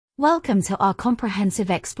Welcome to our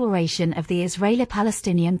comprehensive exploration of the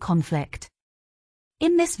Israeli-Palestinian conflict.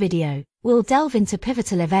 In this video, we'll delve into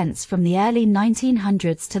pivotal events from the early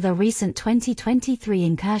 1900s to the recent 2023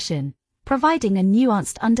 incursion, providing a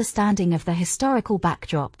nuanced understanding of the historical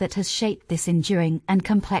backdrop that has shaped this enduring and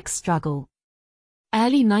complex struggle.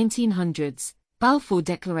 Early 1900s, Balfour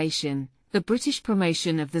Declaration. The British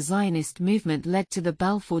promotion of the Zionist movement led to the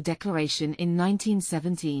Balfour Declaration in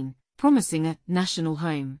 1917, promising a national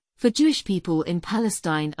home for Jewish people in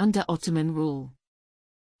Palestine under Ottoman rule.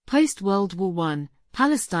 Post-World War I,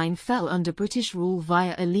 Palestine fell under British rule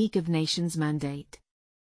via a League of Nations mandate.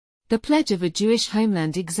 The pledge of a Jewish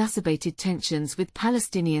homeland exacerbated tensions with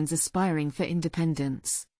Palestinians aspiring for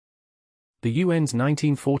independence. The UN's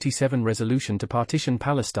 1947 resolution to partition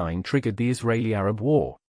Palestine triggered the Israeli-Arab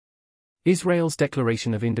War. Israel's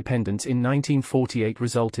declaration of independence in 1948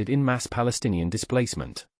 resulted in mass Palestinian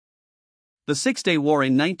displacement. The Six-Day War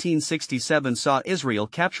in 1967 saw Israel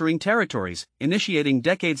capturing territories, initiating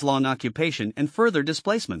decades-long occupation and further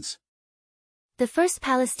displacements. The first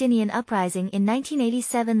Palestinian uprising in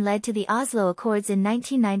 1987 led to the Oslo Accords in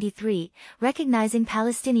 1993, recognizing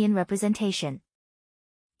Palestinian representation.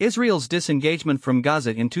 Israel's disengagement from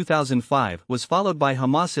Gaza in 2005 was followed by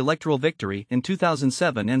Hamas' electoral victory in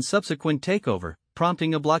 2007 and subsequent takeover,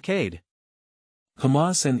 prompting a blockade.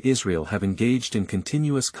 Hamas and Israel have engaged in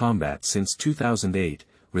continuous combat since 2008,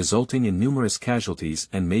 resulting in numerous casualties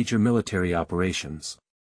and major military operations.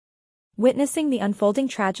 Witnessing the unfolding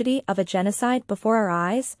tragedy of a genocide before our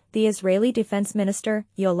eyes, the Israeli Defense Minister,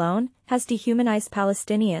 Yalon, has dehumanized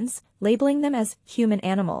Palestinians, labeling them as human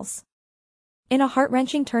animals. In a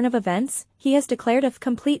heart-wrenching turn of events, he has declared a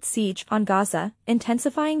complete siege on Gaza,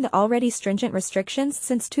 intensifying the already stringent restrictions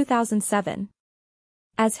since 2007.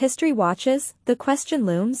 As history watches, the question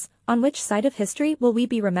looms, on which side of history will we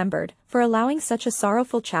be remembered for allowing such a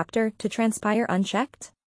sorrowful chapter to transpire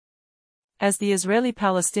unchecked? As the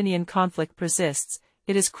Israeli-Palestinian conflict persists,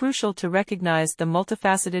 it is crucial to recognize the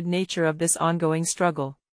multifaceted nature of this ongoing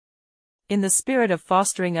struggle. In the spirit of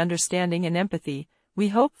fostering understanding and empathy, we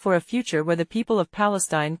hope for a future where the people of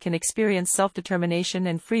Palestine can experience self-determination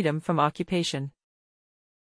and freedom from occupation.